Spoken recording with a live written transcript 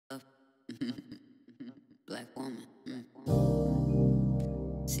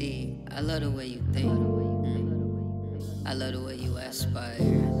love the way you think. I love the way you aspire.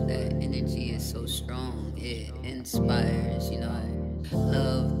 That energy is so strong. It inspires, you know.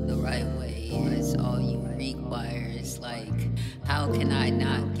 Love the right way is all you require. It's like, how can I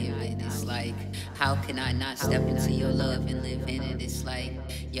not give it? It's like, how can I not step into your love and live in it? It's like,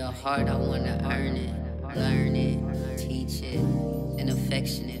 your heart, I want to earn it, learn it, teach it. An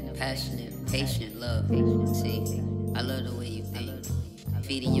affectionate, passionate, patient love. See, I love the way you think.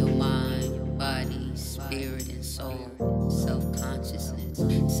 Feeding your mind, body, spirit, and soul. Self-consciousness,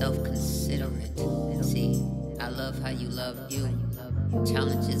 self-considerate. See, I love how you love you.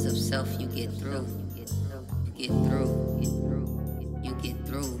 Challenges of self you get through. You get through. You get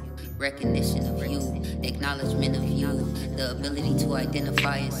through. Recognition of you, acknowledgement of you, the ability to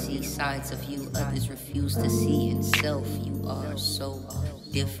identify and see sides of you others refuse to see in self. You are so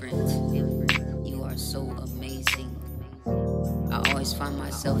different. You are so amazing. I always find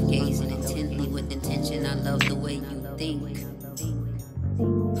myself gazing intently with intention. I love the way you think.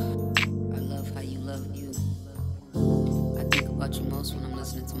 I love how you love you. I think about you most when I'm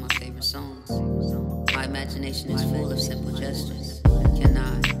listening to my favorite songs. My imagination is full of simple gestures. Can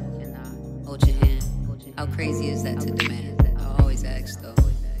I hold your hand? How crazy is that to demand? I always ask though.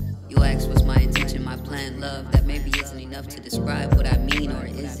 You ask what's my intention, my plan, love. That maybe isn't enough to describe what I mean, or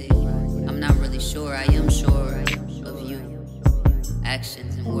is it? I'm not really sure. I am sure of you.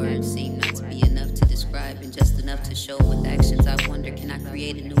 Actions and words seem not to be enough to describe, and just enough to show with actions. I wonder, can I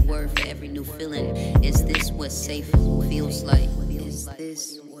create a new word for every new feeling? Is this what safe feels like? Is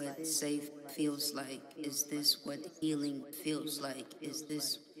this what safe feels like? Is this what healing feels like? Is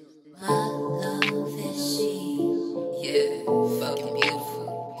this my love is she? Yeah, fucking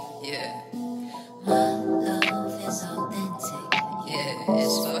beautiful. Yeah. My love is authentic. Yeah,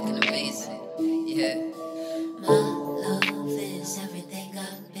 it's fucking